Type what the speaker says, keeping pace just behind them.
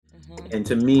And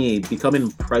to me,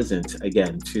 becoming present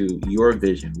again to your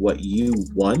vision, what you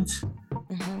want,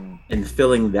 and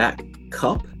filling that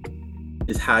cup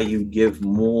is how you give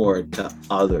more to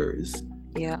others.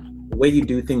 Yeah. The way you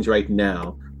do things right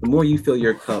now, the more you fill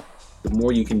your cup, the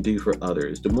more you can do for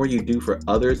others. The more you do for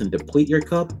others and deplete your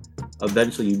cup,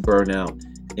 eventually you burn out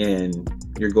and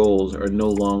your goals are no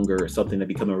longer something that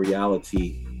become a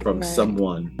reality from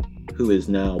someone who is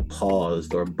now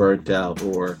paused or burnt out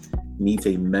or needs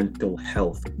a mental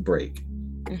health break.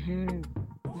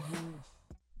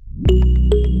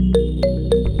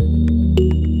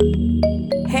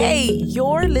 Hey,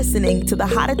 you're listening to the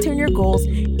How to Turn Your Goals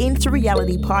into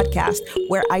Reality podcast,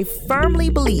 where I firmly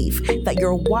believe that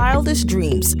your wildest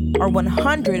dreams are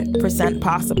 100%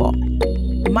 possible.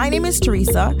 My name is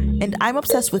Teresa, and I'm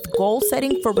obsessed with goal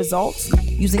setting for results,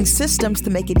 using systems to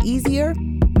make it easier,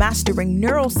 mastering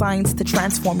neuroscience to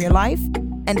transform your life,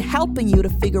 and helping you to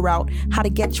figure out how to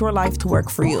get your life to work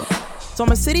for you. So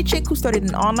I'm a city chick who started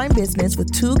an online business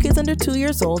with 2 kids under 2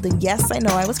 years old. And yes, I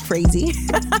know I was crazy.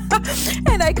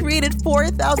 And I created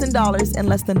 $4,000 in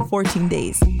less than 14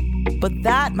 days. But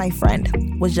that, my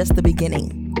friend, was just the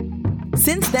beginning.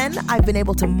 Since then, I've been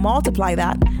able to multiply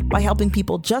that by helping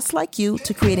people just like you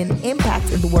to create an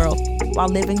impact in the world while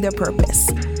living their purpose.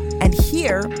 And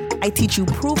here, I teach you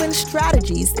proven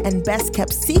strategies and best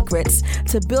kept secrets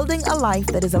to building a life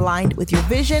that is aligned with your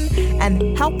vision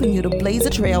and helping you to blaze a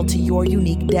trail to your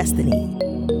unique destiny.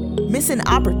 Miss an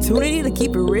opportunity to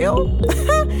keep it real?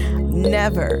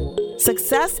 Never.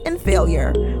 Success and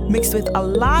failure mixed with a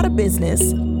lot of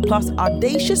business plus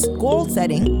audacious goal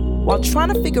setting while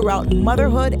trying to figure out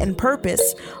motherhood and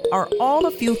purpose are all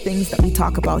a few things that we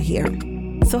talk about here.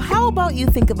 So how about you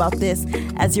think about this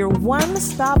as your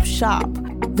one-stop shop,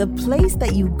 the place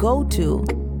that you go to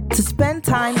spend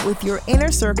time with your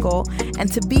inner circle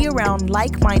and to be around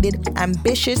like-minded,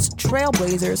 ambitious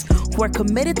trailblazers who are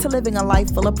committed to living a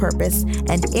life full of purpose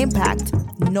and impact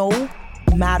no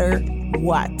matter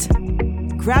what.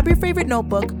 Grab your favorite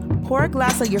notebook, pour a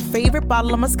glass of your favorite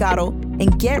bottle of Moscato,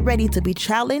 and get ready to be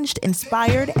challenged,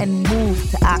 inspired, and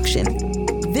moved to action.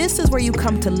 This is where you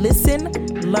come to listen,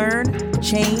 learn,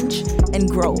 change, and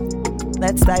grow.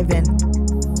 Let's dive in.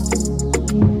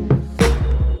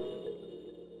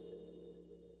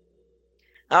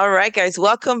 All right, guys,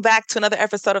 welcome back to another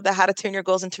episode of the How to Turn Your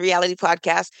Goals into Reality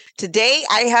podcast. Today,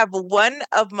 I have one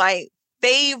of my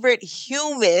favorite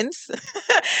humans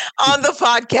on the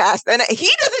podcast. And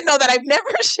he doesn't know that I've never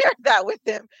shared that with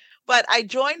him. But I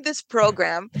joined this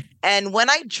program. And when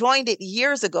I joined it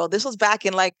years ago, this was back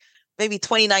in like maybe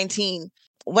 2019.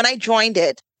 When I joined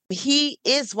it, he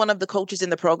is one of the coaches in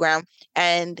the program.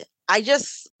 And I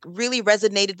just really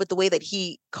resonated with the way that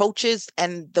he coaches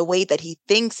and the way that he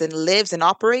thinks and lives and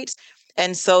operates.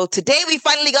 And so today we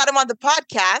finally got him on the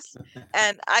podcast,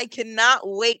 and I cannot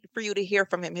wait for you to hear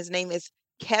from him. His name is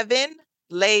Kevin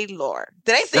Laylor.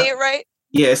 Did I say it right?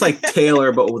 Yeah, it's like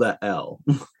Taylor, but with an L.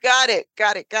 Got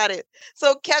it.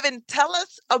 So Kevin, tell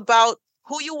us about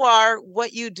who you are,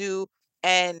 what you do,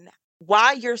 and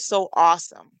why you're so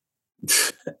awesome.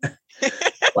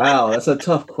 Wow, that's a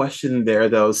tough question there,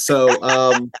 though. So,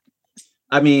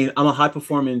 I'm a high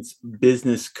performance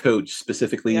business coach,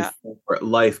 specifically for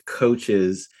life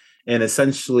coaches. And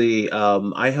essentially,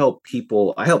 I help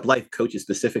life coaches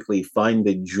specifically find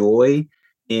the joy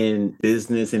in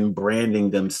business and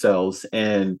branding themselves.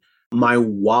 And my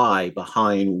why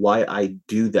behind why I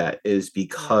do that is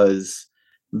because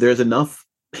there's enough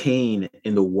pain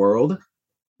in the world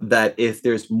that if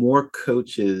there's more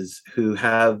coaches who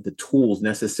have the tools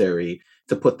necessary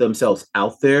to put themselves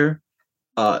out there,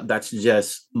 that's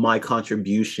just my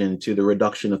contribution to the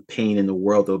reduction of pain in the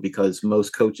world, though, because most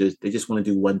coaches, they just want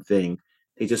to do one thing.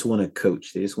 They just want to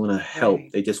coach. They just want to help.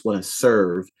 Right. They just want to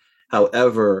serve.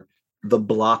 However, the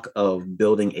block of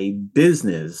building a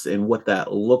business and what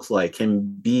that looks like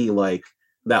can be like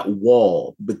that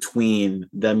wall between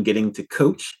them getting to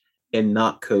coach and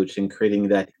not coach and creating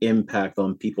that impact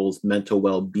on people's mental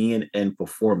well-being and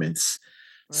performance.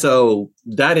 Right. So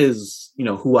that is,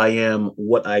 who I am,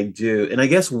 what I do. And I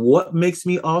guess what makes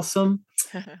me awesome,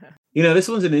 this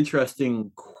one's an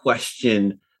interesting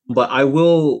question, but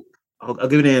I'll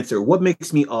give an answer. What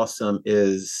makes me awesome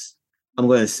is, I'm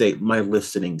going to say, my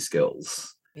listening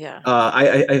skills. Yeah.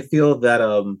 I feel that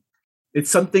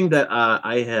it's something that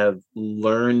I have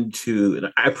learned to, and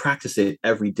I practice it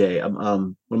every day.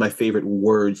 One of my favorite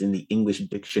words in the English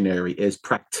dictionary is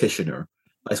practitioner.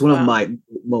 It's one of my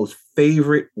most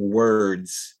favorite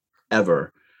words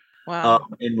ever. Wow.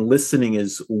 And listening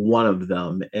is one of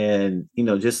them. And,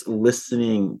 just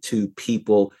listening to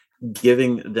people,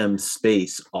 giving them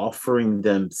space, offering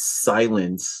them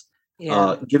silence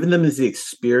Giving them is the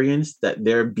experience that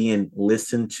they're being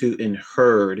listened to and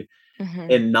heard,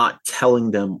 and not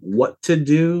telling them what to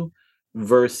do,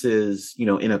 versus,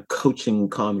 in a coaching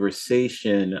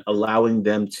conversation, allowing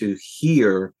them to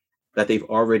hear that they've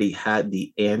already had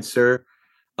the answer.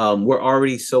 We're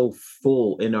already so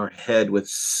full in our head with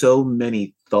so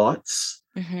many thoughts.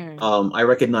 I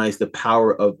recognize the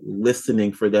power of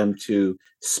listening for them to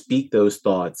speak those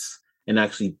thoughts and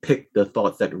actually pick the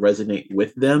thoughts that resonate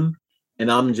with them.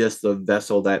 And I'm just a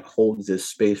vessel that holds this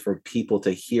space for people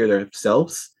to hear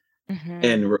themselves,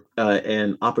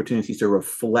 and opportunities to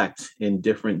reflect in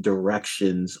different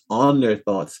directions on their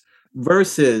thoughts,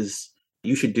 versus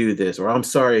you should do this, or I'm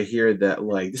sorry to hear that,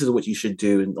 like, this is what you should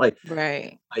do. And like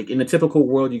in the typical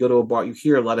world, you go to a bar, you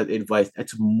hear a lot of advice.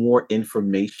 That's more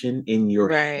information in your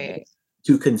head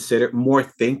to consider, more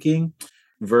thinking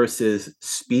versus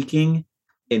speaking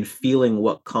and feeling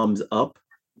what comes up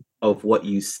of what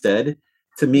you said.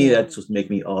 To me, that's what makes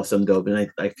me awesome, though.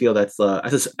 And I feel that's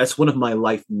one of my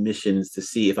life missions, to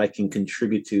see if I can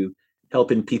contribute to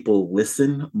helping people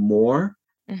listen more.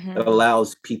 That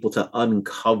allows people to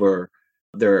uncover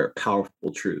their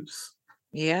powerful truths.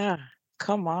 Yeah,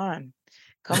 come on.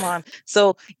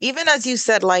 So even as you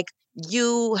said, like,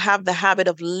 you have the habit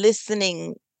of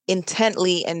listening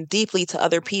intently and deeply to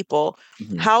other people.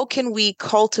 How can we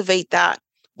cultivate that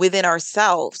within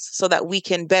ourselves so that we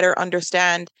can better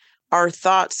understand our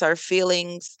thoughts, our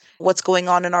feelings, what's going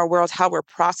on in our world, how we're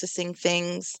processing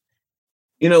things?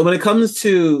 When it comes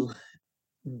to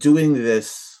doing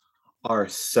this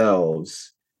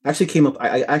ourselves, I came up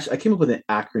with an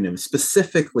acronym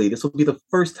specifically. This will be the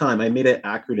first time I made an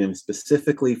acronym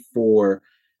specifically for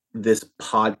this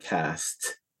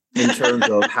podcast, in terms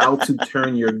of how to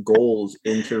turn your goals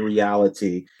into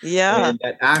reality. And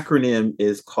that acronym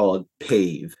is called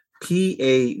PAVE,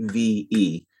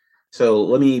 PAVE. So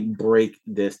let me break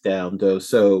this down, though.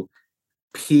 So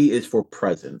P is for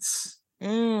presence.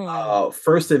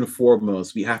 First and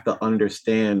foremost, we have to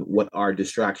understand what our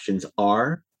distractions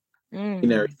are,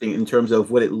 everything in terms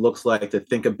of what it looks like to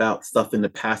think about stuff in the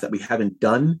past that we haven't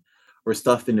done, or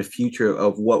stuff in the future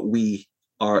of what we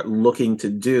are looking to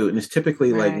do. And it's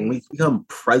typically like when we become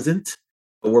present,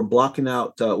 we're blocking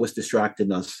out what's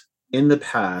distracting us in the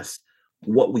past,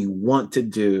 what we want to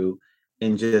do,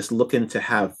 and just looking to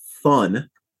have fun,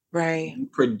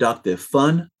 productive,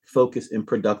 fun, focused, and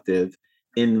productive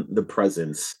in the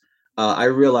presence. I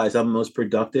realize I'm most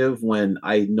productive when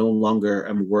I no longer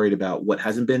am worried about what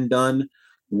hasn't been done,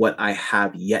 what I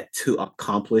have yet to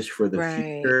accomplish for the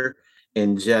future,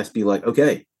 and just be like,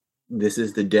 okay, this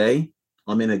is the day.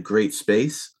 I'm in a great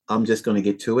space. I'm just going to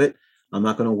get to it. I'm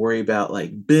not going to worry about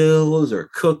like bills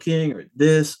or cooking or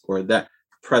this or that.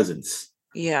 Presence.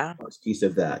 First piece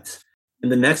of that.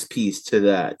 And the next piece to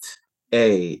that,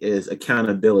 A, is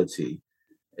accountability.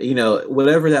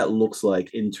 Whatever that looks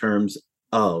like in terms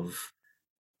of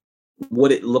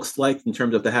what it looks like in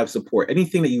terms of to have support,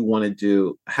 anything that you want to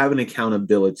do, have an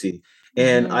accountability.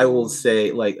 And I will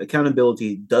say, like,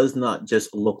 accountability does not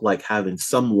just look like having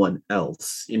someone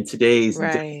else. In today's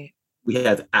day, we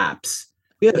have apps.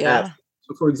 Apps.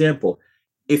 So for example,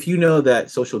 if you know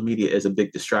that social media is a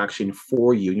big distraction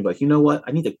for you, and you're like, you know what,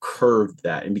 I need to curve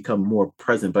that and become more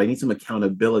present, but I need some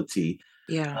accountability.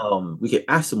 We can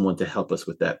ask someone to help us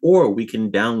with that, or we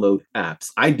can download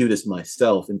apps. I do this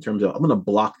myself in terms of I'm going to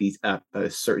block these apps at a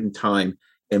certain time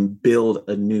and build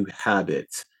a new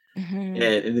habit. And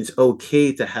it's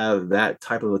okay to have that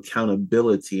type of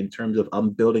accountability in terms of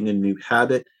I'm building a new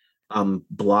habit. I'm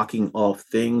blocking off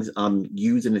things. I'm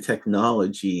using the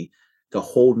technology to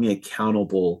hold me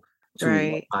accountable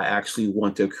to what I actually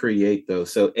want to create, though.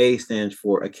 So A stands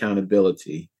for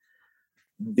accountability.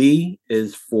 B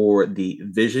is for the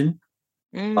vision.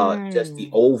 Just the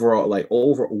overall,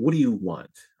 what do you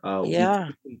want?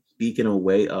 We speak in a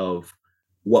way of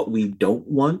what we don't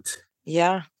want.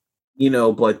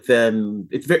 But then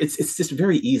it's just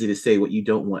very easy to say what you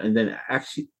don't want. And then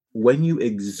actually, when you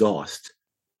exhaust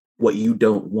what you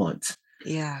don't want,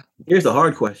 here's the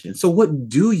hard question. So what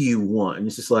do you want? And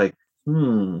it's just like,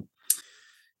 what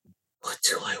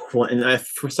do I want? And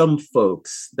for some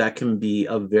folks, that can be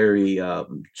a very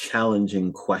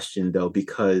challenging question, though,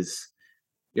 because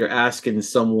you're asking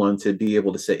someone to be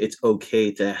able to say it's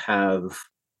okay to have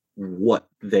what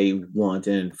they want.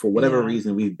 And for whatever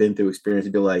reason, we've been through experience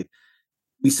to be like,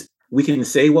 we can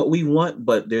say what we want,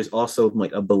 but there's also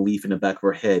like a belief in the back of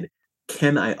our head.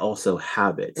 Can I also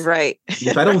have it?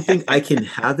 If I don't think I can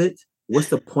have it, what's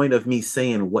the point of me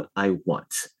saying what I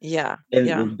want?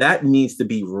 And that needs to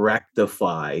be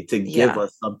rectified to give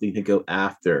us something to go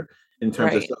after in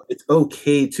terms of stuff. It's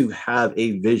okay to have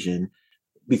a vision.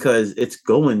 because it's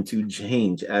going to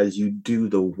change as you do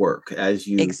the work, as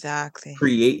you Exactly.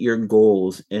 create your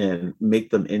goals and make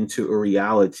them into a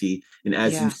reality. And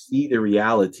as you see the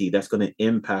reality, that's going to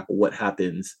impact what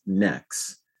happens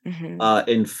next.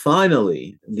 And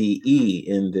finally, the E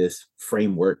in this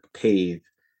framework, PAVE,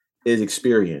 is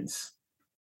experience.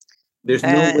 There's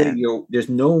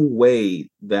no way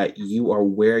that you are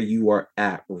where you are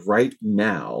at right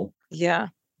now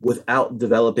without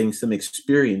developing some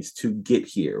experience to get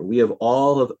here. We have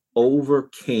all have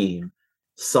overcame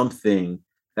something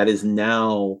that is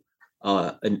now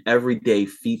an everyday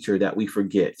feature that we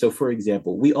forget. So for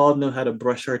example, we all know how to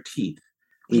brush our teeth.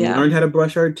 We learned how to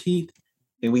brush our teeth,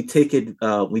 and we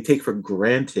take for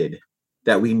granted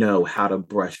that we know how to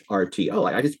brush our teeth. Oh,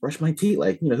 like I just brush my teeth,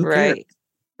 like, who cares?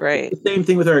 Right. It's the same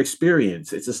thing with our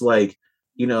experience. It's just like,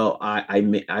 I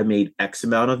made X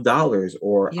amount of dollars,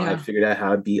 or I figured out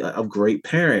how to be a great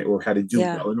parent, or how to do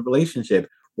well in a relationship,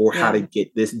 or how to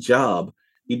get this job.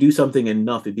 You do something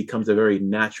enough, it becomes a very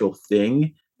natural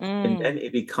thing, and then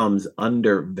it becomes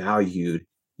undervalued.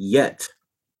 Yet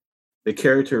the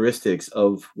characteristics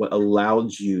of what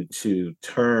allowed you to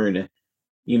turn,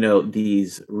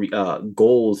 these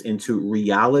goals into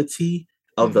reality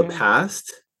of the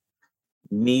past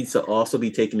needs to also be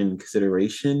taken into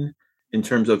consideration in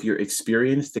terms of your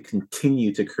experience to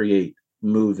continue to create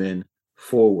moving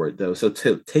forward, though. So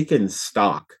to take in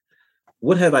stock,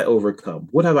 what have I overcome?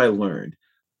 What have I learned?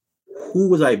 Who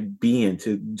was I being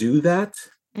to do that?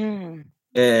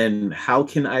 And how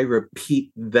can I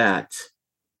repeat that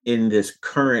in this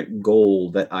current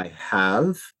goal that I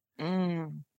have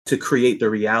to create the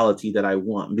reality that I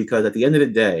want? Because at the end of the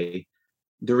day,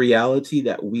 the reality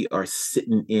that we are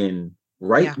sitting in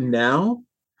right now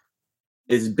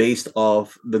is based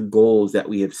off the goals that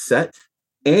we have set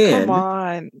and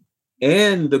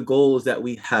the goals that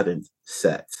we haven't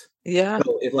set.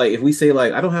 So if we say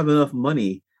like, I don't have enough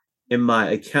money in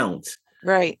my account,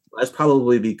 that's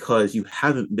probably because you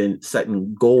haven't been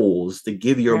setting goals to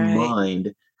give your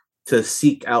mind to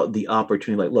seek out the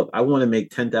opportunity. Like, look, I want to make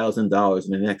 $10,000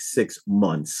 in the next 6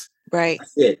 months.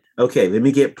 That's it. Okay, let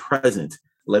me get present.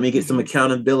 Let me get some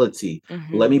accountability.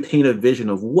 Let me paint a vision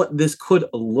of what this could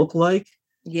look like.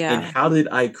 And how did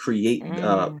I create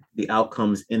the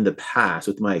outcomes in the past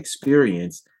with my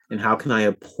experience? And how can I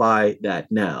apply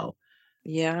that now?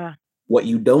 What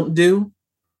you don't do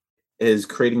is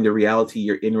creating the reality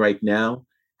you're in right now.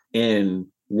 And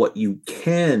what you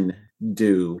can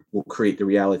do will create the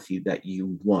reality that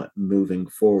you want moving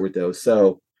forward, though.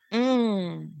 So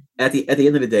at the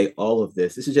end of the day, all of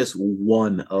this is just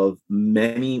one of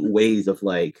many ways of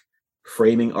like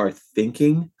framing our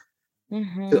thinking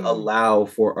to allow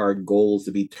for our goals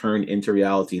to be turned into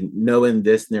reality. Knowing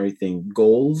this and everything,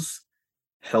 goals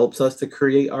helps us to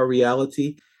create our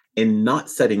reality, and not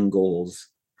setting goals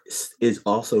is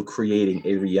also creating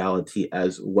a reality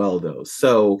as well, though.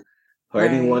 So for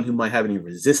anyone who might have any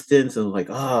resistance and like,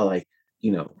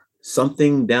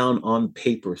 something down on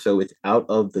paper, so it's out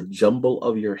of the jumble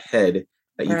of your head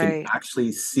that you can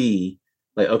actually see,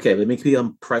 like, okay, let me be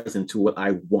present to what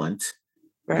I want,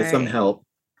 get some help,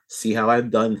 see how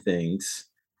I've done things.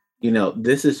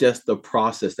 This is just the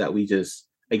process that we just,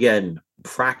 again,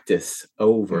 practice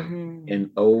over and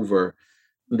over,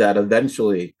 that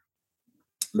eventually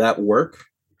that work,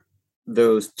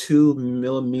 those 2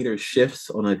 millimeter shifts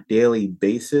on a daily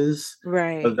basis,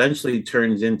 eventually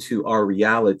turns into our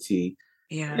reality.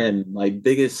 And the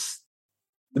biggest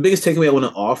takeaway I want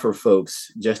to offer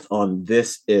folks just on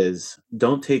this is,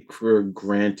 don't take for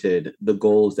granted the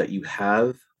goals that you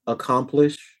have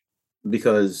accomplished,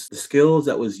 because the skills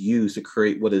that was used to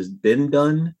create what has been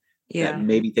done that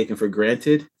may be taken for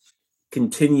granted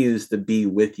continues to be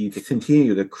with you to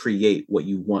continue to create what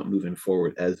you want moving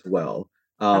forward as well.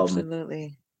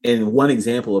 Absolutely. And one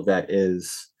example of that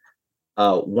is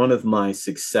one of my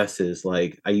successes.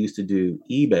 Like, I used to do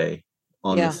eBay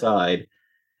on the side,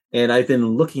 and I've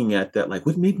been looking at that, like,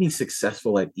 what made me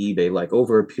successful at eBay, like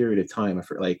over a period of time. I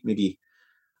feel like maybe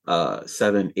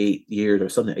 8 years or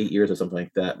something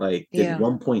like that. Like, did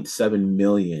 1.7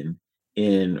 million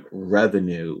in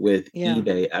revenue with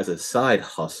eBay as a side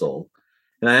hustle.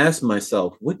 And I asked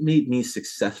myself, what made me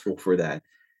successful for that?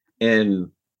 And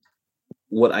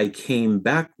what I came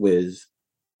back with,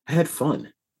 I had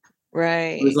fun.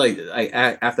 It was like,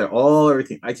 after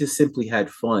everything, I just simply had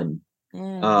fun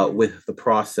with the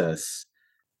process,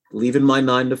 leaving my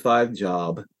 9-to-5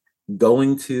 job,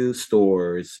 going to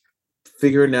stores,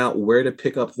 figuring out where to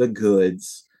pick up the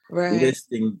goods,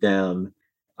 listing them.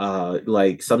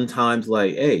 Like, sometimes,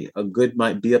 like, hey, a good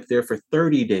might be up there for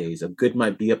 30 days. A good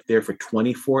might be up there for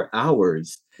 24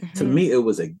 hours. To me, it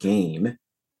was a game.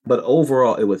 but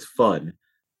overall it was fun.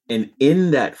 And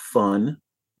in that fun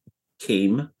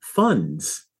came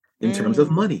funds in terms of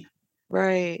Mm, money.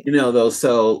 right. Though,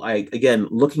 so like again,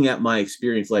 looking at my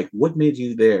experience, like what made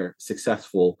you there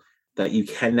successful that you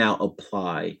can now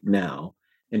apply now?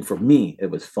 And for me, it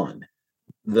was fun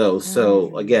though. So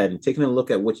Mm, again, taking a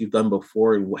look at what you've done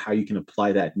before and how you can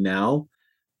apply that now,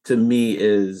 to me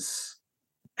is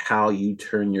how you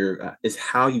turn your is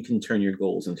how you can turn your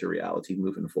goals into reality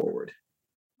moving forward.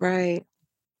 right.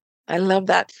 I love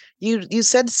that. You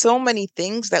said so many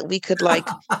things that we could like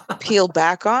peel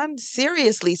back on.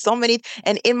 Seriously, so many.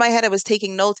 And in my head, I was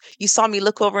taking notes. You saw me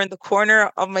look over in the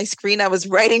corner of my screen. I was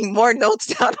writing more notes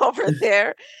down over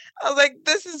there. I was like,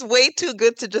 this is way too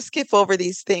good to just skip over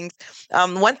these things.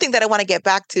 One thing that I want to get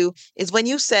back to is when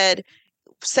you said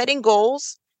setting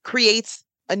goals creates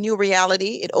a new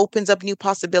reality, it opens up new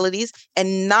possibilities,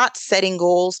 and not setting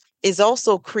goals is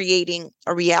also creating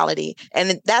a reality.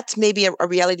 And that's maybe a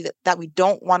reality that we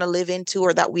don't want to live into,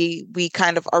 or that we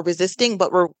kind of are resisting,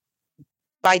 but we're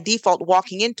by default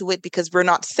walking into it because we're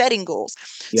not setting goals.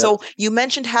 Yep. So you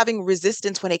mentioned having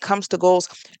resistance when it comes to goals.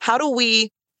 How do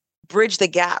we bridge the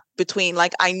gap between,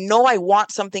 like, I know I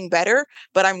want something better,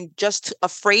 but I'm just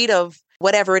afraid of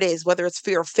whatever it is, whether it's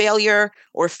fear of failure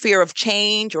or fear of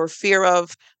change or fear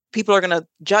of people are going to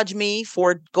judge me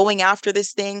for going after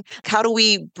this thing? How do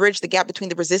we bridge the gap between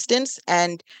the resistance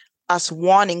and us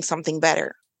wanting something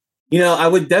better? I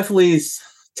would definitely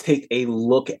take a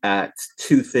look at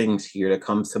two things here that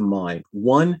comes to mind.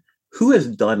 One, who has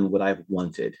done what I've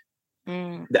wanted?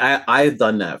 Mm, I have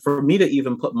done that. For me to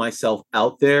even put myself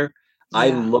out there, I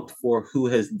yeah. looked for who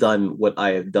has done what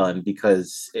I have done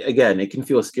because, again, it can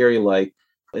feel scary. Like,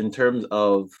 in terms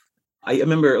of, I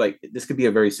remember, like, this could be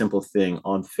a very simple thing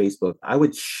on Facebook. I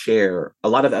would share a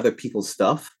lot of other people's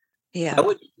stuff. I Yeah.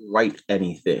 wouldn't write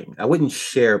anything. I wouldn't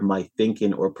share my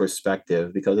thinking or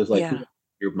perspective because it's like, who Yeah. wants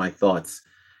to hear my thoughts?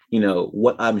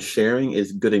 What I'm sharing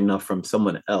is good enough from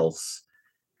someone else.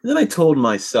 And then I told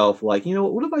myself, like,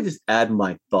 what if I just add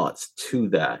my thoughts to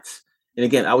that? And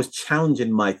again, I was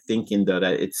challenging my thinking, though,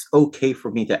 that it's okay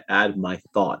for me to add my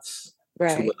thoughts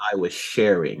to what Right. I was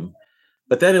sharing.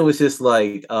 But then it was just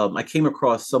like, I came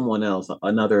across someone else,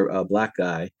 another Black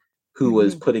guy, who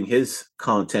was Hmm. putting his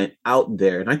content out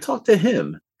there. And I talked to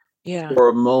him Yeah. for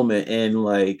a moment. And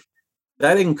like,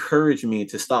 that encouraged me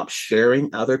to stop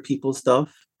sharing other people's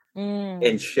stuff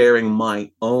and Mm, sharing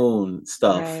my own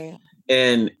stuff. right.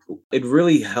 And it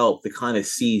really helped to kind of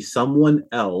see someone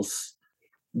else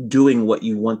doing what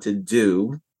you want to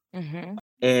do. Hmm.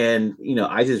 And,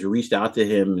 I just reached out to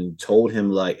him and told him,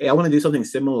 like, hey, I want to do something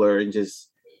similar, and just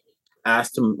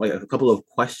asked him like a couple of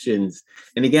questions.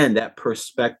 And again, that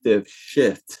perspective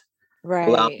shift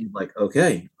allowed Right. me, like,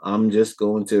 okay, I'm just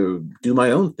going to do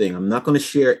my own thing. I'm not going to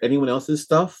share anyone else's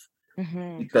stuff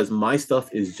Hmm. because my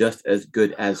stuff is just as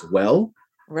good as well.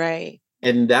 Right.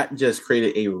 And that just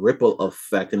created a ripple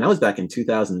effect. And that was back in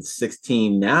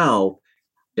 2016. Now,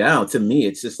 to me,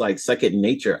 it's just like second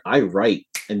nature. I write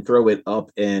and throw it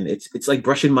up, and it's like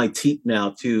brushing my teeth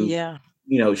now to Yeah.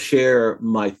 share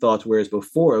my thoughts. Whereas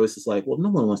before, it was just like, well, no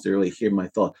one wants to really hear my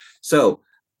thoughts. So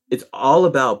it's all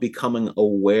about becoming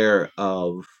aware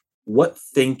of what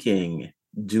thinking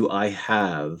do I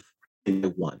have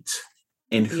I want,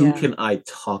 and who Yeah. can I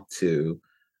talk to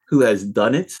who has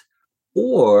done it,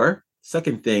 or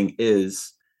second thing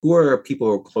is, who are people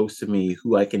who are close to me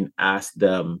who I can ask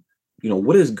them,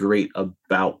 what is great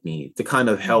about me, to kind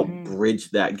of help Hmm.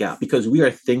 bridge that gap, because we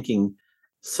are thinking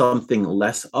something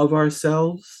less of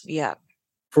ourselves Yeah.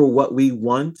 for what we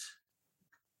want.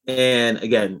 And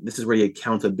again, this is where the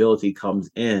accountability comes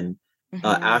in, Hmm.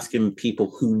 asking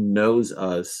people who knows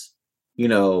us,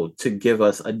 to give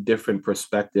us a different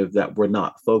perspective that we're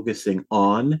not focusing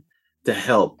on, to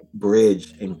help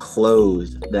bridge and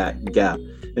close that gap.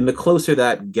 And the closer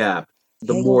that gap,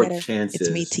 the Hey, go more getter. It's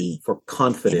me, chances T. for And I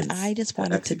confidence just to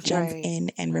wanted to execute. jump Right.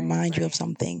 in and remind you of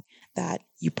something that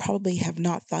you probably have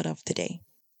not thought of today.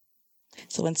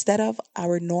 So instead of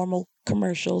our normal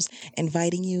commercials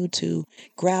inviting you to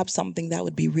grab something that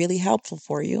would be really helpful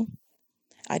for you,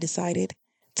 I decided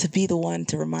to be the one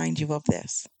to remind you of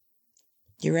this.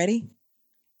 You ready?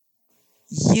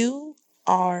 You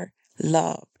are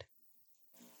loved.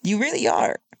 You really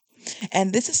are.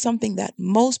 And this is something that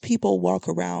most people walk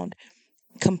around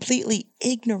completely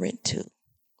ignorant to.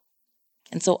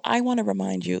 And so I want to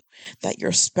remind you that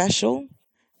you're special,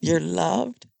 you're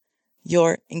loved,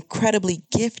 you're incredibly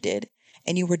gifted,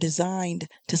 and you were designed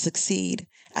to succeed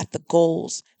at the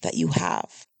goals that you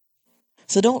have.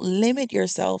 So don't limit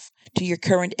yourself to your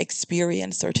current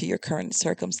experience or to your current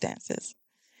circumstances,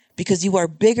 because you are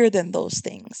bigger than those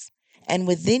things And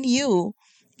within you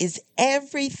is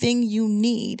everything you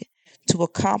need to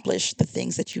accomplish the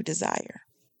things that you desire.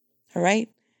 All right,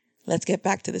 let's get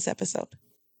back to this episode.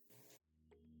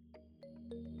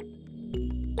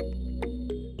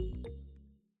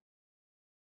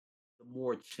 The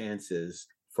more chances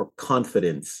for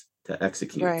confidence to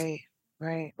execute.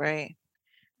 Right.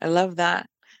 I love that.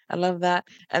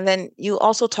 And then you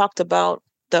also talked about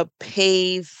the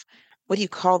PAVE, what do you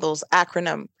call those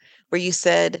acronym, where you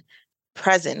said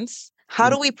presence. How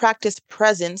do we practice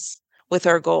presence with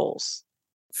our goals?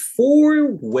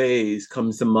 4 ways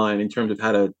comes to mind in terms of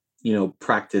how to,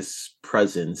 practice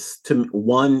presence.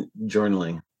 One,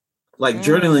 journaling.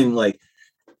 Journaling,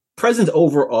 presence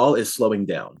overall is slowing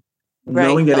down. Right.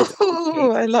 Knowing that it's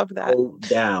okay I love that. Slow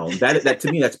down. That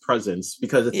to me, that's presence,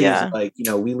 because the thing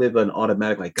is, we live on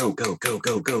automatic, go, go, go,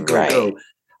 go, go, go, go.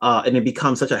 And it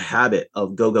becomes such a habit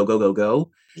of go, go, go, go,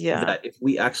 go. Yeah. That if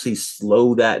we actually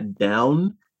slow that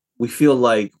down, we feel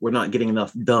like we're not getting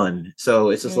enough done. So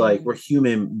it's just like we're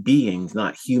human beings,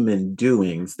 not human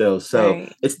doings, though. So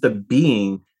it's the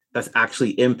being that's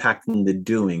actually impacting the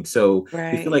doing. So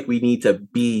we feel like we need to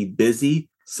be busy,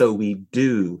 so we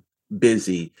do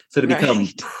busy. So to become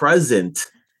present,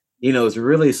 is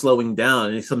really slowing down.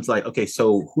 And it comes like, okay,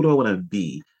 so who do I want to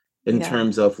be in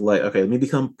terms of okay, let me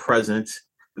become present,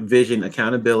 vision,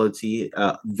 accountability,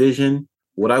 vision,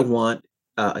 what I want,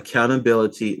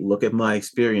 accountability, look at my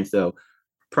experience. Though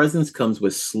presence comes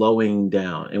with slowing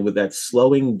down. And with that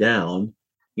slowing down,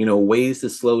 ways to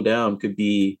slow down could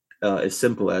be as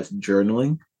simple as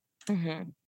journaling,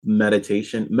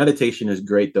 meditation. Meditation is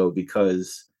great though,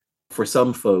 because for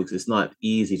some folks, it's not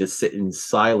easy to sit in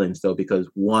silence, though, because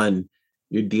one,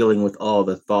 you're dealing with all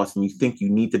the thoughts and you think you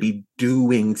need to be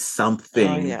doing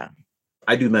something.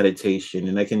 I do meditation,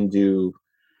 and I can do,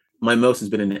 my most has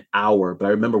been an hour, but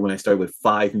I remember when I started with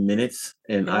 5 minutes,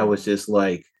 and I was just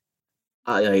it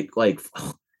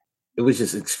was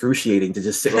just excruciating to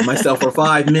just sit with myself for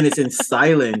 5 minutes in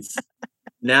silence.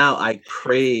 Now I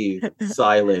crave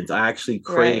silence. I actually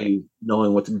crave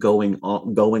knowing what's going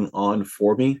on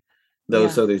for me.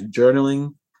 So there's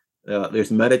journaling,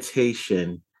 there's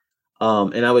meditation,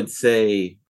 and I would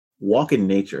say walk in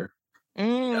nature.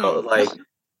 I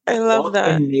love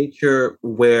that. In nature,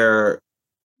 where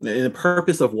the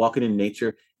purpose of walking in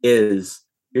nature is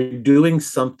you're doing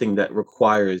something that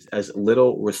requires as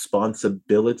little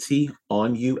responsibility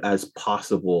on you as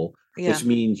possible, which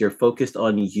means you're focused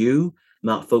on you,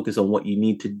 not focused on what you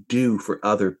need to do for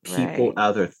other people,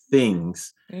 other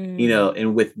things,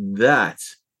 and with that,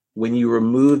 when you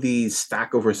remove these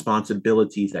stack of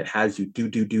responsibilities that has you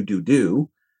do,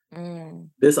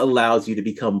 this allows you to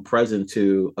become present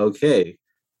to, okay,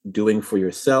 doing for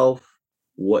yourself.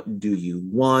 What do you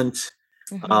want?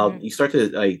 You start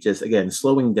to just, again,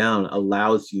 slowing down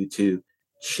allows you to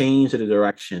change the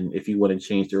direction, if you want to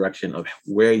change direction of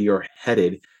where you're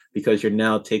headed, because you're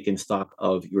now taking stock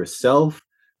of yourself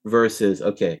versus,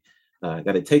 okay, I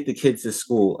got to take the kids to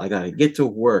school. I got to get to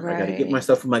work. I got to get my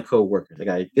stuff from my coworkers. I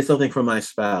got to get something from my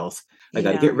spouse. I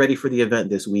got to get ready for the event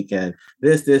this weekend.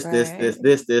 This.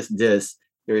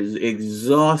 You're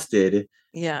exhausted.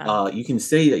 You can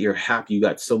say that you're happy you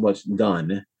got so much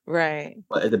done.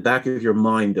 But at the back of your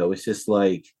mind, though, it's just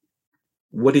like,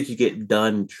 what did you get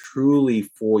done truly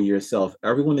for yourself?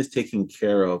 Everyone is taken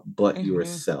care of but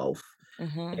yourself.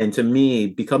 And to me,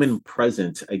 becoming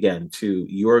present again to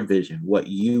your vision, what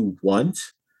you want,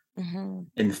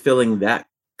 and filling that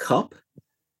cup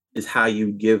is how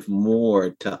you give more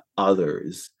to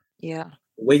others. The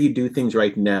way you do things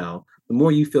right now, the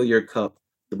more you fill your cup,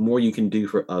 the more you can do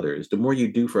for others. The more you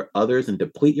do for others and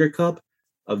deplete your cup,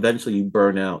 eventually you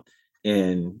burn out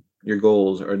and your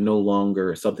goals are no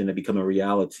longer something that become a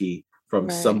reality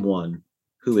from someone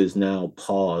who is now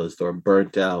paused or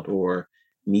burnt out or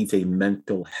needs a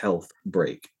mental health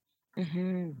break.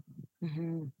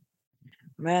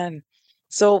 Man.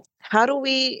 So how do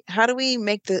we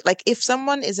make if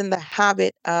someone is in the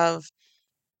habit of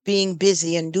being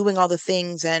busy and doing all the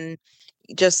things and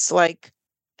just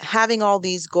having all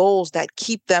these goals that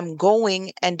keep them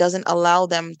going and doesn't allow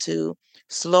them to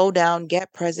slow down,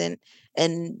 get present,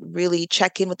 and really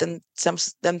check in with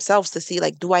themselves to see,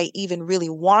 do I even really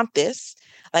want this?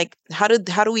 How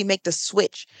do we make the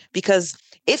switch? Because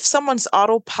if someone's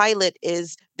autopilot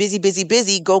is busy, busy,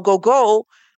 busy, go, go, go,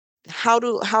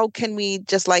 how can we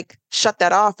just shut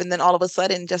that off and then all of a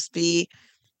sudden just be,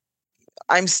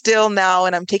 I'm still now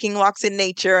and I'm taking walks in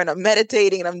nature and I'm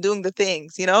meditating and I'm doing the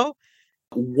things,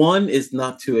 One is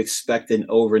not to expect an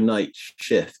overnight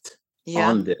shift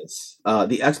on this.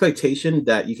 The expectation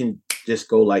that you can just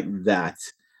go like that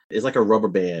is like a rubber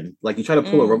band. Like you try to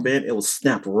pull a rubber band, it will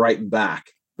snap right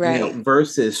back. Right.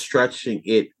 Versus stretching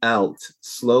it out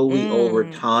slowly over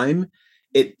time,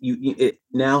 it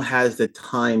now has the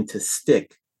time to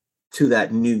stick to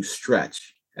that new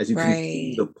stretch as you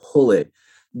continue to pull it.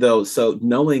 Though, so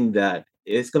knowing that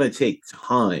it's going to take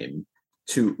time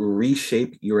to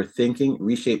reshape your thinking,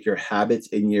 reshape your habits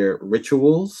and your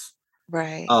rituals,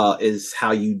 is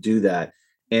how you do that.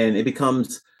 And it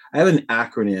becomes, I have an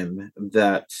acronym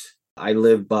that I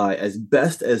live by as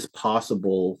best as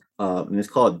possible, and it's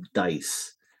called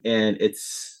DICE. And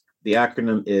the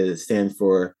acronym stands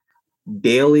for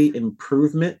Daily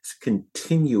Improvement,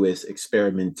 Continuous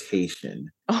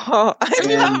Experimentation. Oh, I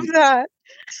love that.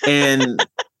 And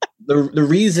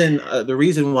the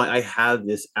reason why I have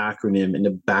this acronym in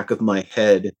the back of my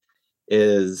head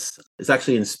is it's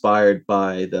actually inspired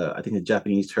by the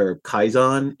Japanese term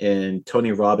Kaizen, and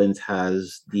Tony Robbins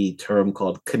has the term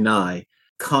called Kanai,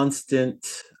 constant.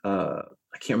 I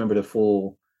can't remember the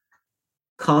full.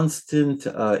 Constant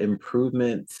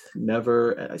improvement,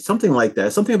 never something like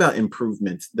that. Something about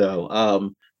improvement,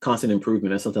 though. Constant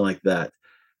improvement or something like that.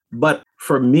 But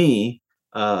for me,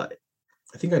 I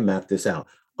think I mapped this out.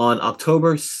 On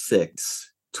October 6th,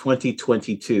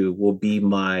 2022 will be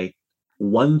my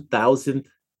 1000th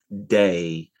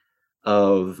day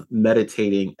of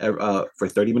meditating for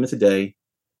 30 minutes a day,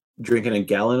 drinking a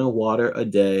gallon of water a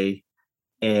day,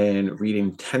 and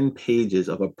reading 10 pages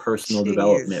of a personal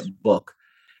development book.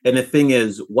 And the thing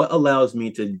is, what allows me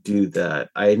to do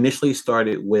that? I initially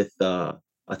started with a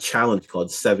challenge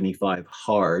called 75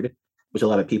 Hard, which a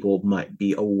lot of people might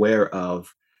be aware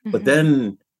of. But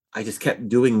then I just kept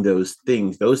doing those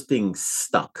things. Those things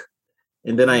stuck.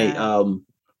 And then I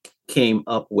came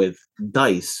up with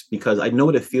DICE because I know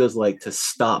what it feels like to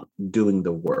stop doing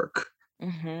the work.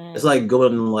 It's like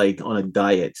going on a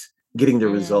diet, getting the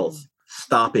results,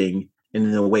 stopping, and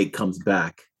then the weight comes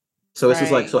back. So it's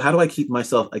just like, so how do I keep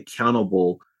myself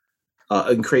accountable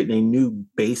and creating a new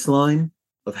baseline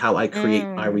of how I create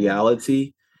my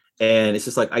reality? And it's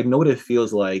just like, I know what it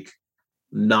feels like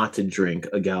not to drink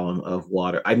a gallon of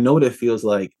water. I know what it feels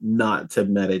like not to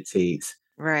meditate.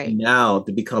 Now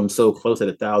to become so close at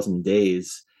 1,000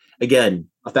 days. Again,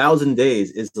 1,000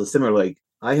 days is similar. Like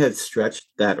I had stretched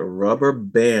that rubber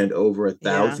band over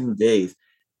 1,000 days.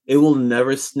 It will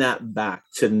never snap back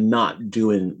to not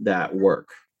doing that work.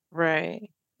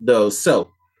 Though,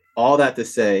 so all that to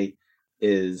say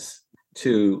is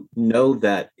to know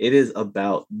that it is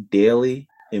about daily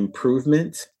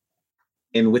improvement.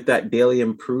 And with that daily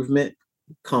improvement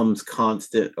comes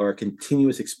constant or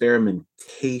continuous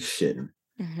experimentation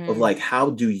of like,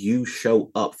 how do you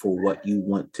show up for what you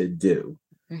want to do?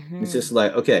 It's just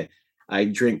like, okay, I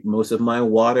drink most of my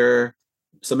water,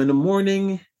 some in the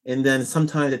morning, and then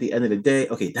sometimes at the end of the day,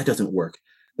 okay, that doesn't work.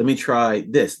 Let me try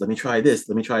this. Let me try this.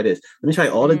 Let me try this. Let me try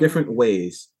all the different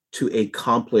ways to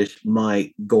accomplish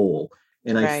my goal.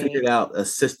 And I figured out a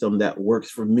system that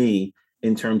works for me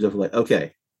in terms of like,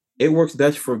 okay, it works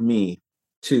best for me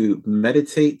to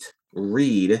meditate,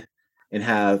 read, and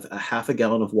have a half a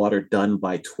gallon of water done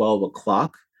by 12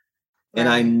 o'clock. And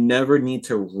I never need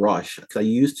to rush. Because I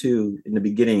used to, in the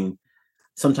beginning,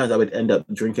 sometimes I would end up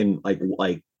drinking like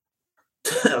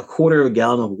a quarter of a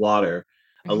gallon of water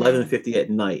 11:50 at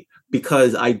night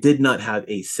because I did not have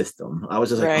a system. I was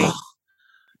just like, oh.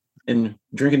 And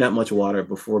drinking that much water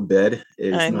before bed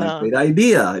is not a great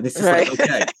idea. And it's just like,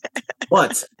 okay.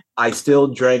 But I still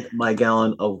drank my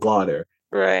gallon of water.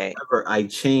 However, I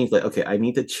changed, like, okay, I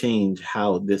need to change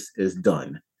how this is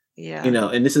done.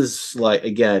 And this is like,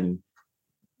 again,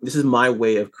 this is my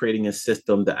way of creating a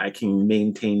system that I can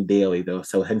maintain daily, though.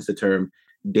 So hence the term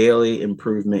daily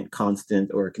improvement,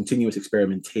 constant or continuous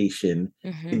experimentation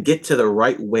to get to the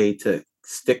right way to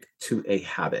stick to a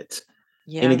habit.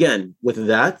 And again, with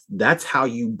that, that's how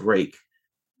you break.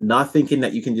 Not thinking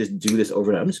that you can just do this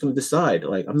overnight. I'm just going to decide,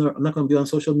 like, I'm not going to be on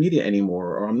social media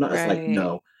anymore, or I'm not. It's like,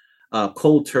 no,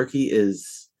 cold turkey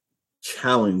is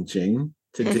challenging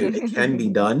to do. It can be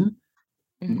done,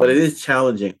 but it is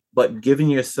challenging. But giving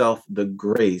yourself the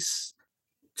grace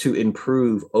to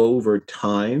improve over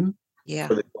time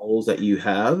for the goals that you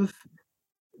have,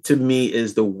 to me,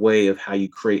 is the way of how you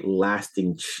create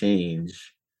lasting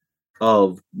change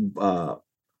of,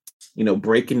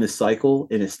 breaking the cycle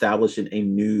and establishing a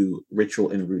new ritual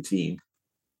and routine.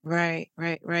 Right.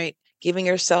 Giving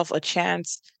yourself a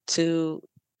chance to,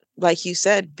 like you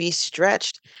said, be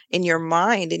stretched in your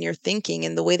mind, in your thinking,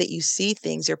 in the way that you see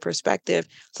things, your perspective,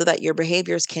 so that your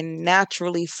behaviors can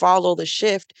naturally follow the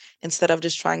shift instead of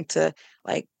just trying to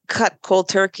like cut cold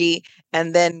turkey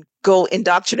and then go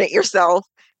indoctrinate yourself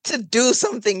to do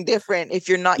something different if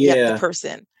you're not yet the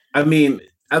person. I mean,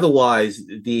 otherwise,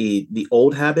 the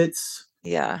old habits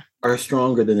Yeah. are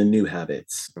stronger than the new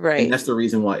habits. And Right. that's the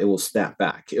reason why it will snap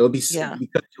back. It will be Yeah.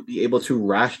 because you'll be able to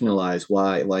rationalize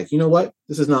why, like, you know what,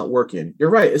 this is not working. You're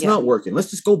right, it's Yeah. not working. Let's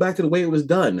just go back to the way it was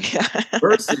done. Yeah.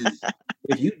 Versus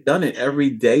if you've done it every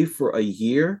day for a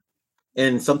year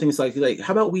and something's like,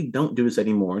 how about we don't do this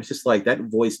anymore? It's just like that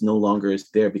voice no longer is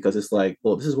there because it's like,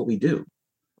 well, this is what we do.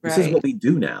 This is Right. what we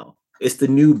do now. It's the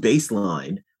new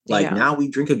baseline. Like Yeah. now we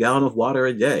drink a gallon of water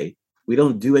a day. We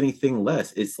don't do anything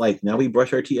less. It's like now we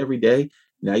brush our teeth every day.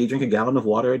 Now you drink a gallon of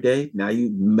water a day. Now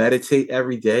you meditate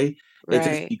every day. It just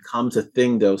Right. becomes a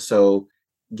thing though. So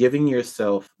giving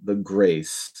yourself the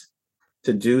grace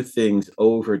to do things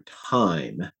over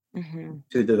time Mm-hmm.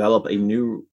 to develop a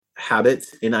new habit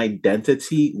and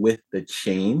identity with the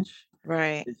change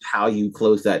Right. is how you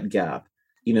close that gap.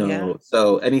 Yeah.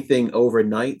 So anything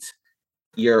overnight,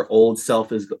 your old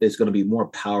self is going to be more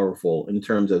powerful in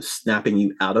terms of snapping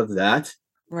you out of that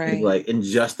and Right. like and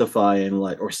justifying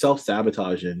like or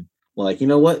self-sabotaging like you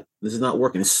know what, this is not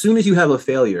working. As soon as you have a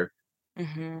failure,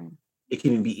 Mm-hmm. it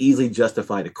can be easily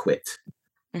justified to quit.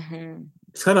 Mm-hmm.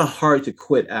 It's kind of hard to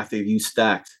quit after you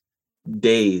stacked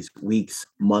days, weeks,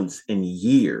 months, and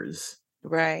years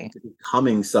Right. into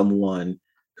becoming someone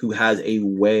who has a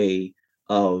way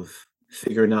of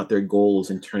figuring out their goals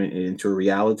and turning it into a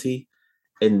reality,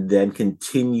 and then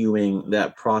continuing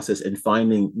that process and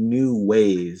finding new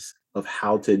ways of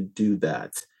how to do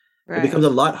that. It becomes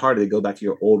Right. a lot harder to go back to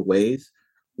your old ways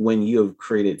when you have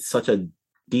created such a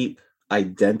deep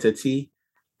identity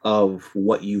of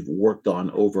what you've worked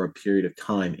on over a period of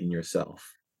time in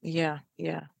yourself. Yeah.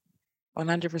 Yeah.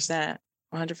 100%.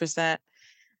 100%.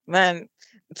 Man,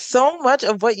 so much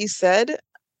of what you said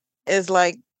is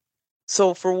like,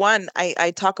 so for one,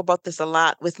 I talk about this a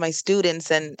lot with my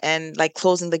students and like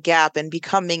closing the gap and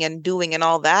becoming and doing and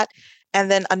all that. And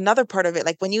then another part of it,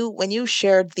 like when you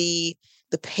shared the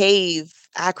PAVE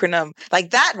acronym,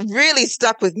 like that really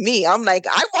stuck with me. I'm like,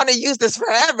 I want to use this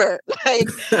forever. Like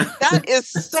that is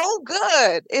so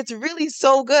good. It's really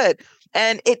so good.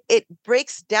 And it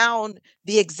breaks down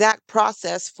the exact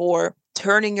process for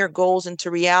turning your goals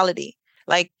into reality.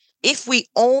 Like if we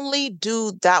only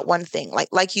do that one thing,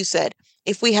 like you said,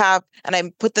 if we have, and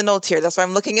I put the notes here, that's why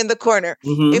I'm looking in the corner.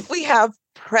 Mm-hmm. If we have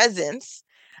presence,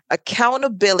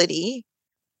 accountability,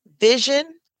 vision,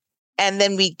 and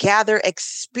then we gather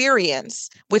experience,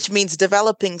 which means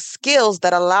developing skills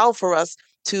that allow for us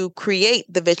to create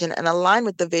the vision and align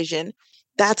with the vision.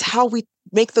 That's how we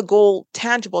make the goal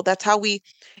tangible. That's how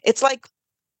it's like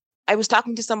I was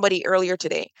talking to somebody earlier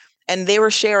today, and they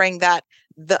were sharing that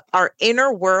our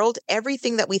inner world,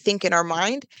 everything that we think in our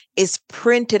mind, is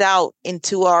printed out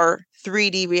into our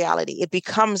 3D reality. It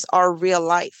becomes our real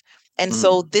life. And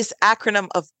so Mm. this acronym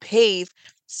of PAVE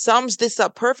sums this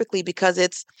up perfectly because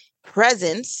it's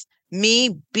presence,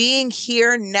 me being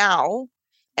here now,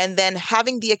 and then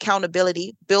having the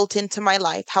accountability built into my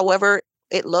life, however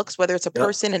it looks, whether it's a Yep.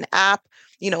 person, an app,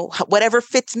 whatever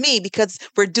fits me, because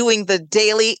we're doing the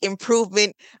daily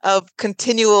improvement of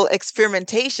continual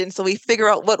experimentation. So we figure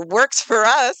out what works for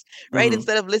us, right? Mm-hmm.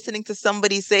 Instead of listening to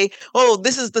somebody say, oh,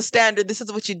 this is the standard, this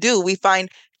is what you do. We find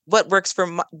what works for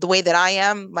the way that I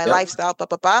am, my Yep. lifestyle, blah,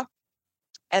 blah, blah.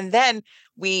 And then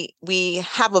we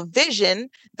have a vision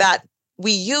that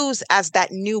we use as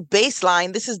that new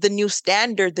baseline. This is the new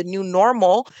standard, the new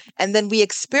normal. And then we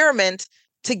experiment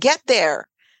to get there.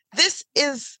 This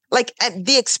is like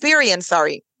the experience,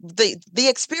 sorry. The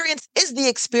experience is the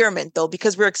experiment though,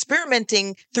 because we're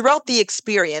experimenting throughout the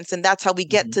experience, and that's how we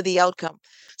get Mm-hmm. to the outcome.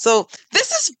 So this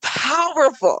is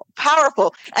powerful,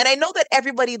 powerful. And I know that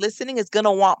everybody listening is going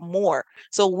to want more.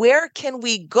 So where can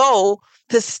we go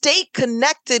to stay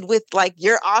connected with like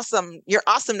your awesomeness?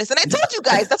 And I told you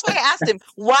guys, that's why I asked him,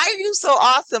 why are you so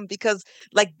awesome? Because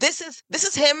like this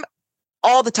is him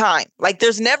all the time. Like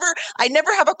I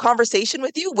never have a conversation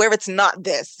with you where it's not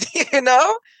this, you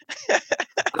know?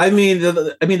 I mean,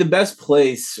 the best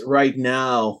place right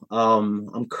now.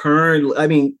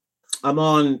 I'm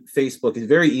on Facebook. It's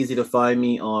very easy to find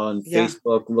me on Yeah.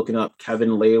 Facebook. Looking up Kevin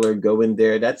Layler, go in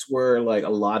there. That's where like a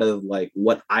lot of like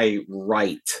what I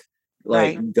write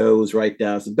like Right. goes right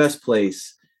down. It's the best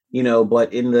place.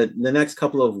 But in the next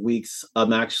couple of weeks,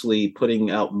 I'm actually putting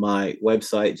out my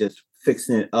website, just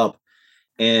fixing it up.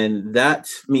 And that,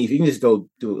 I mean, if you can just go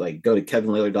to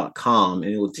kevinlayler.com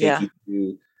and it will take Yeah.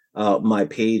 you to my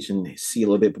page and see a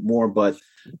little bit more. But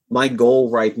my goal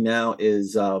right now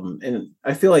is, and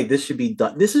I feel like this should be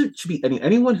done. Should be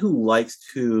anyone who likes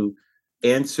to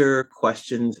answer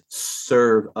questions,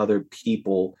 serve other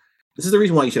people. This is the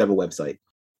reason why you should have a website.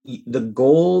 the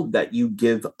goal that you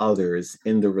give others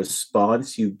in the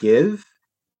response you give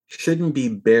shouldn't be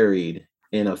buried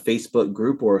in a Facebook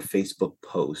group or a Facebook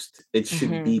post. It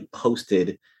should be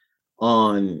posted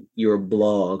on your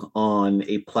blog, on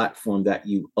a platform that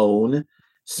you own,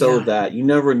 so that you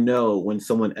never know when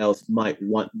someone else might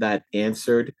want that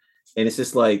answered. And it's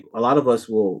just like a lot of us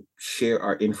will share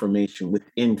our information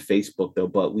within Facebook though,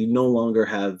 but we no longer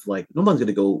have, like, no one's going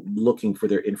to go looking for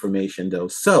their information though.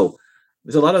 So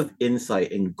there's a lot of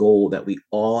insight and goal that we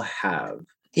all have.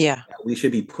 Yeah. That we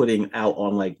should be putting out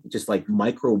on like just like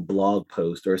micro blog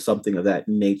post or something of that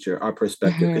nature, our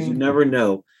perspective, because you never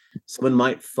know. Someone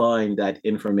might find that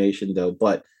information though,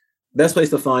 but best place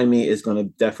to find me is going to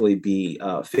definitely be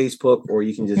Facebook, or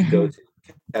you can just go to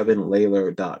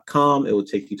kevinlaylor.com. It will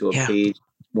take you to a page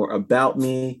more about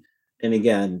me. And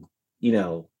again, you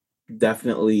know,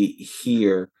 definitely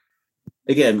here.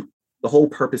 Again, the whole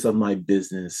purpose of my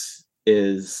business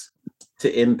is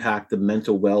to impact the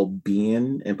mental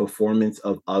well-being and performance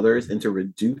of others and to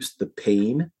reduce the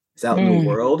pain that's out in the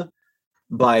world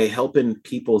by helping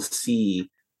people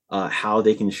see how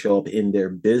they can show up in their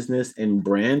business and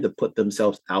brand to put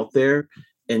themselves out there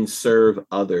and serve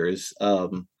others.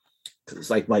 It's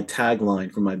like my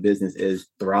tagline for my business is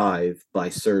thrive by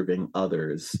serving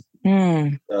others.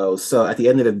 So at the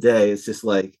end of the day, it's just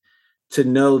like to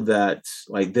know that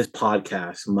like this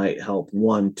podcast might help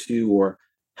 1, 2, or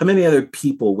how many other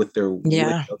people with their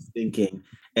way of thinking,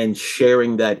 and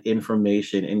sharing that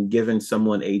information and giving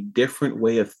someone a different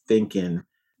way of thinking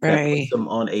that puts them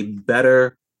on a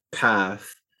better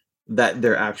path that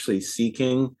they're actually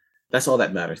seeking. That's all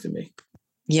that matters to me.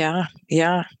 Yeah.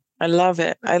 I love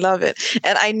it.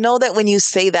 And I know that when you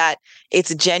say that,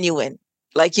 it's genuine.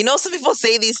 Like, you know, some people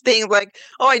say these things like,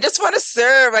 oh, I just want to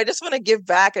serve. I just want to give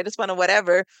back. I just want to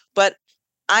whatever. But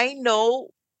I know,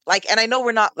 like, and I know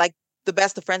we're not like the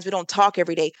best of friends. We don't talk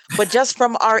every day, but just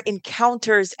from our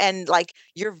encounters and like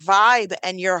your vibe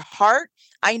and your heart,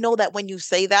 I know that when you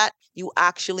say that, you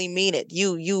actually mean it.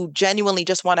 You genuinely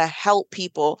just want to help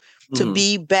people to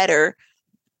be better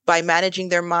by managing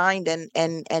their mind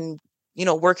and you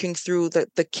know, working through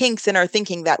the kinks in our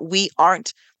thinking that we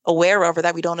aren't aware of or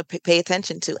that we don't pay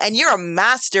attention to. And you're a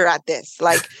master at this.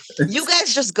 Like, you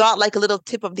guys just got like a little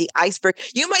tip of the iceberg.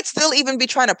 You might still even be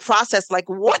trying to process, like,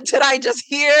 what did I just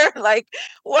hear? Like,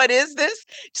 what is this?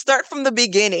 Start from the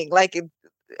beginning. Like,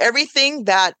 everything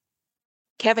that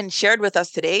Kevin shared with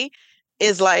us today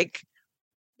is like,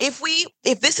 if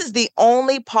this is the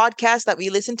only podcast that we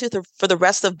listen to for the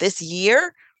rest of this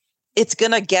year, it's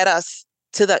going to get us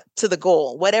to the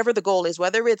goal, whatever the goal is,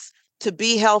 whether it's to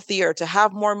be healthier, to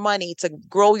have more money, to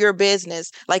grow your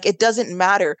business. Like, it doesn't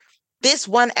matter. This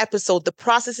one episode, the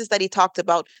processes that he talked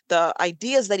about, the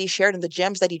ideas that he shared and the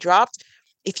gems that he dropped,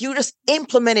 if you just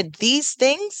implemented these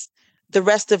things, the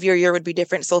rest of your year would be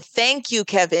different. So thank you,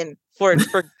 Kevin, for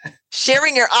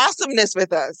sharing your awesomeness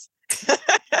with us.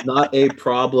 Not a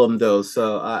problem though.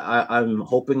 So I'm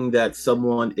hoping that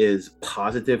someone is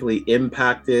positively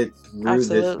impacted through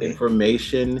this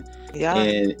information. Yeah.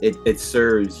 And it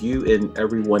serves you and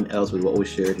everyone else with what was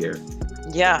shared here.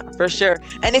 Yeah, for sure.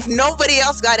 And if nobody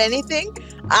else got anything,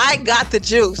 I got the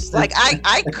juice. Like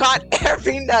I caught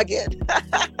every nugget.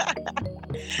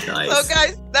 Nice. So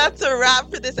guys, that's a wrap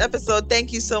for this episode.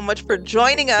 Thank you so much for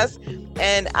joining us.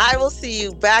 And I will see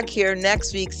you back here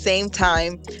next week, same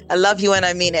time. I love you and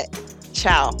I mean it.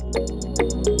 Ciao.